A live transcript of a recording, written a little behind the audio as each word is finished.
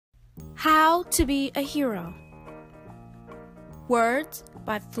How to Be a Hero. Words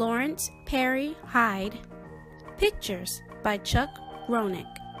by Florence, Parry, Heide. Pictures by Chuck Groenink.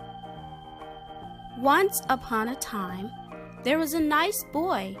 Once upon a time, there was a nice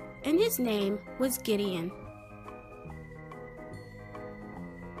boy, and his name was Gideon.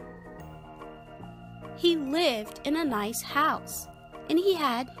 He lived in a nice house, and he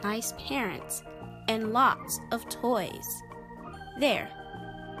had nice parents and lots of toys. There,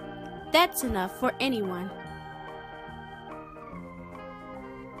 that's enough for anyone.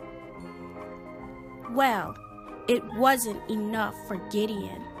 Well, it wasn't enough for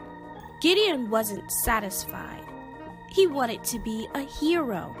Gideon. Gideon wasn't satisfied. He wanted to be a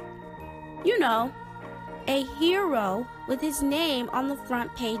hero. You know, a hero with his name on the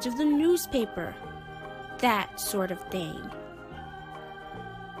front page of the newspaper. That sort of thing.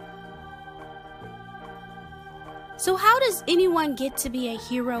 So how does anyone get to be a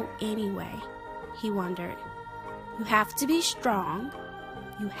hero anyway? He wondered. You have to be strong.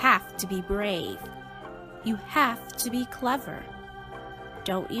 You have to be brave. You have to be clever.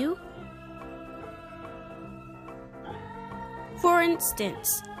 Don't you? For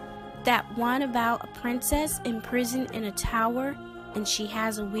instance, that one about a princess imprisoned in a tower and she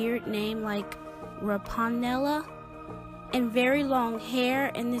has a weird name like Rapunzel and very long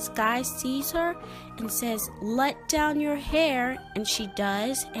hair, and this guy sees her and says, "Let down your hair," and she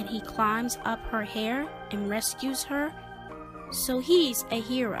does, and he climbs up her hair and rescues her. So he's a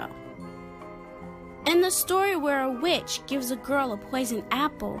hero. And the story where a witch gives a girl a poison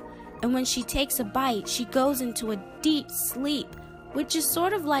apple, and when she takes a bite, she goes into a deep sleep, which is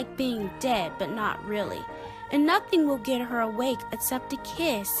sort of like being dead, but not really. And nothing will get her awake except a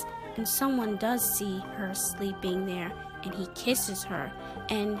kiss, and someone does see her sleeping there, and he kisses her,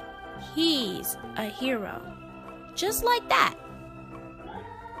 and he's a hero. Just like that.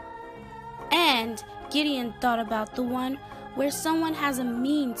 And Gideon thought about the one where someone has a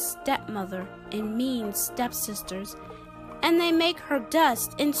mean stepmother and mean stepsisters, and they make her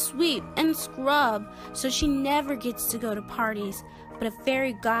dust and sweep and scrub so she never gets to go to parties, but a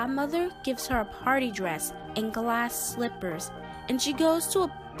fairy godmother gives her a party dress and glass slippers, and she goes to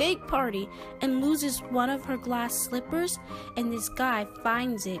a big party and loses one of her glass slippers, and this guy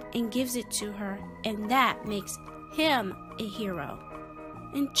finds it and gives it to her, and that makes him a hero.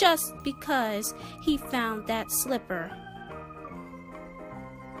 And just because he found that slipper.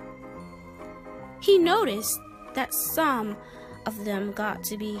 He noticed that some of them got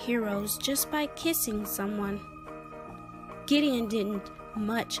to be heroes just by kissing someone. Gideon didn't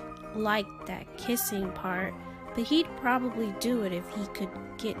much like that kissing part, but he'd probably do it if he could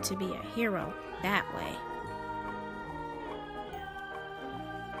get to be a hero that way.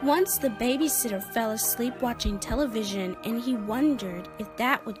 Once the babysitter fell asleep watching television, and he wondered if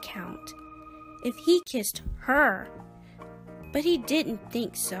that would count, if he kissed her. But he didn't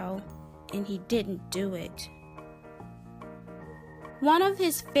think so, and he didn't do it. One of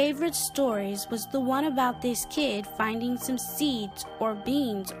his favorite stories was the one about this kid finding some seeds or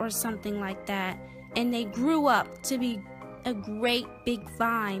beans or something like that, and they grew up to be a great big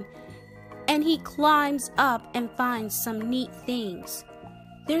vine, and he climbs up and finds some neat things.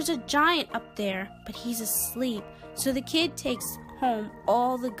 There's a giant up there, but he's asleep, so the kid takes home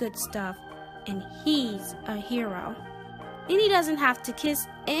all the good stuff, and he's a hero. And he doesn't have to kiss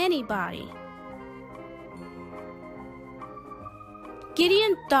anybody.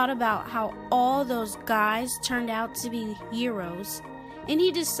 Gideon thought about how all those guys turned out to be heroes, and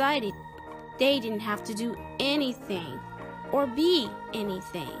he decided they didn't have to do anything or be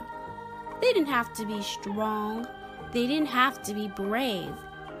anything. They didn't have to be strong. They didn't have to be brave.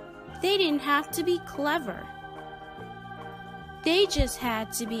 They didn't have to be clever. They just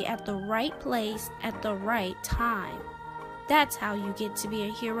had to be at the right place at the right time. That's how you get to be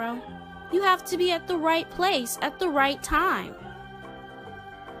a hero. You have to be at the right place at the right time.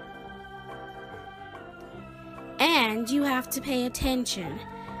 And you have to pay attention.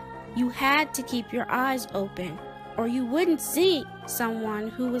 You had to keep your eyes open, or you wouldn't see someone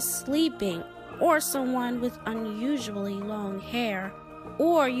who was sleeping, or someone with unusually long hair,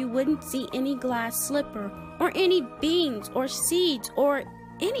 or you wouldn't see any glass slipper, or any beans or seeds or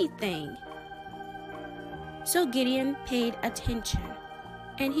anything. So Gideon paid attention,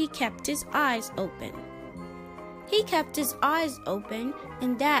 and he kept his eyes open. He kept his eyes open,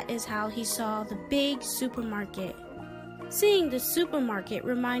 and that is how he saw the big supermarket. Seeing the supermarket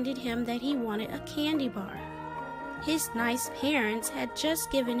reminded him that he wanted a candy bar. His nice parents had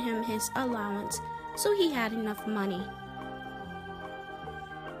just given him his allowance, so he had enough money.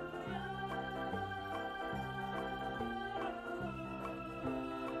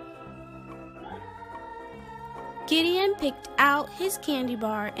 Gideon picked out his candy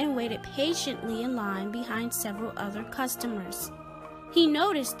bar and waited patiently in line behind several other customers. He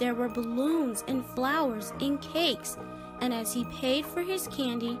noticed there were balloons and flowers and cakes, and as he paid for his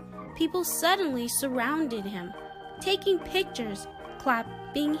candy, people suddenly surrounded him, taking pictures,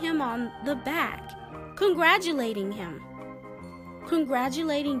 clapping him on the back, congratulating him.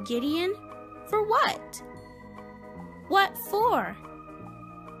 Congratulating Gideon? For what? What for?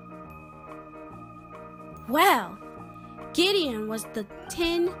 Well, Gideon was the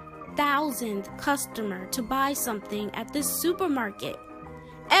 10,000th customer to buy something at the supermarket.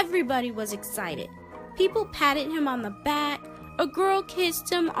 Everybody was excited. People patted him on the back. A girl kissed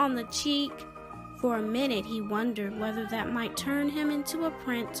him on the cheek. For a minute, he wondered whether that might turn him into a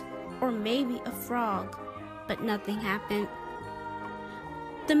prince or maybe a frog, but nothing happened.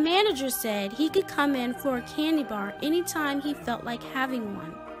 The manager said he could come in for a candy bar anytime he felt like having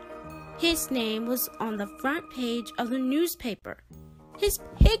one. His name was on the front page of the newspaper. His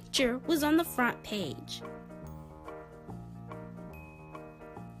picture was on the front page.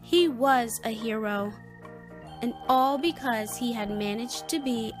 He was a hero, and all because he had managed to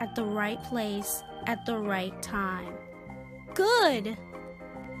be at the right place at the right time. Good!